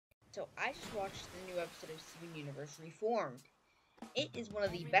So I just watched the new episode of Steven Universe Reformed. It is one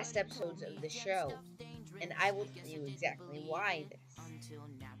of the best episodes of the show, and I will tell you exactly why this.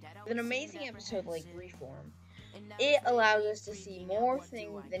 With an amazing episode like Reform, it allows us to see more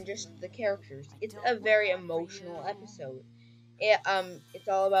things than just the characters. It's a very emotional episode. It's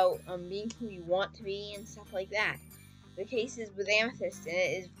all about being who you want to be and stuff like that. The cases with Amethyst in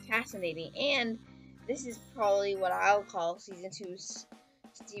it is fascinating, and this is probably what I'll call season two's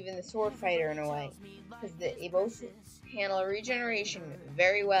Steven the Sword Fighter in a way, because they both handle regeneration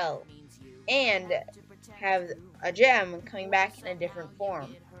very well, and have a gem coming back in a different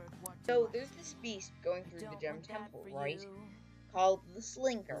form. So there's this beast going through the gem temple, right? Called the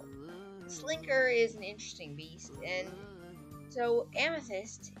Slinker. The Slinker is an interesting beast, and so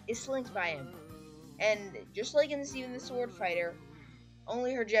Amethyst is slinked by him. And just like in Steven the Sword Fighter,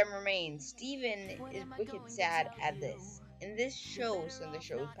 only her gem remains. Steven is wicked sad at this, and this shows some of the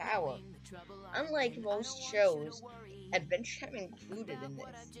show's power. Unlike most shows, Adventure Time included in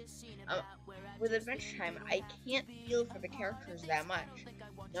this. Um, with Adventure Time, I can't feel for the characters that much.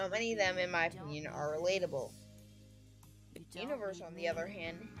 Not many of them, in my opinion, are relatable. The universe, on the other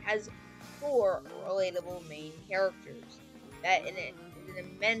hand, has 4 relatable main characters. That in it is an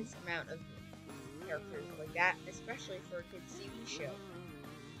immense amount of characters like that, especially for a kids' TV show.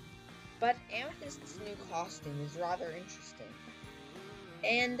 But Amethyst's new costume is rather interesting,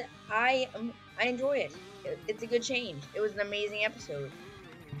 and I enjoy it. It's a good change. It was an amazing episode.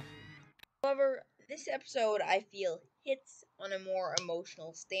 However, this episode I feel hits on a more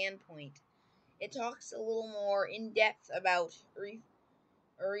emotional standpoint. It talks a little more in depth about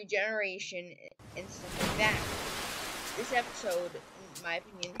regeneration and stuff like that. This episode, in my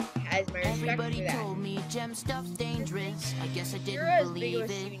opinion, has my respect Everybody for that. told me gem stuff's dangerous. I guess I You're didn't as big believe of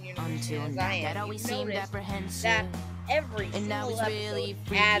a it Steven Universe until fan as now. I am. That always You've seemed noticed apprehensive. that every And single now it's really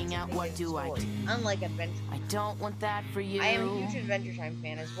episode adds freaking out. something What to the do I story, do? unlike Adventure I Time. don't want that for you. I am a huge Adventure Time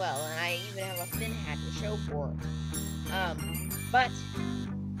fan as well, and I even have a Finn hat to show for it. But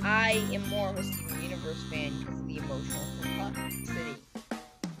I am more of a Steven Universe fan because of the emotional complexity.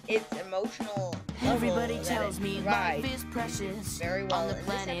 It's emotional. Everybody tells me life is precious very well on the in this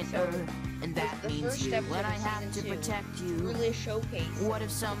planet episode. Earth, and that The means first you. episode When I of have to season 2 protect is you, really a showcase. what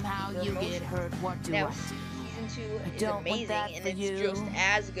if somehow for you get emotion. hurt? What do Now, I do? season 2 is don't want amazing, that and for it's you. just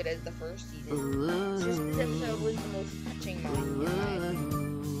as good as the first season. It's just this episode was the most touching moment in my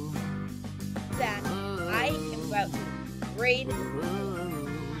opinion. That I am about to grade.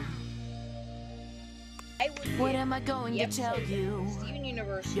 I would What give am I going the to tell episode you? Steven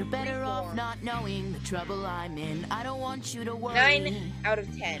Universe You're better off Reformed not knowing the trouble I'm in. I don't want you to worry 9 out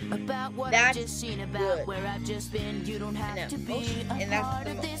of 10. about what That's I've just seen, about good. where I've just been. You don't have to be and a that's part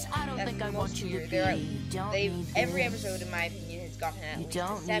the of this. I don't that's think the I most want you year. to They're be. Don't they've need every this. episode, in my opinion, has gotten at You least a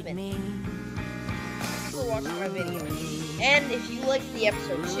don't need 7. me. Thanks for watching my video, and if you liked the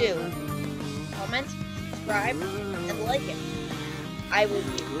episode too, comment, subscribe, and like it. I will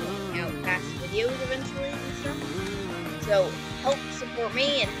be putting out past videos eventually and stuff, so help support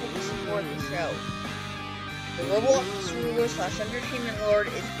me and help support the show. The Roblox Ruler / Entertainment Lord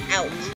is out.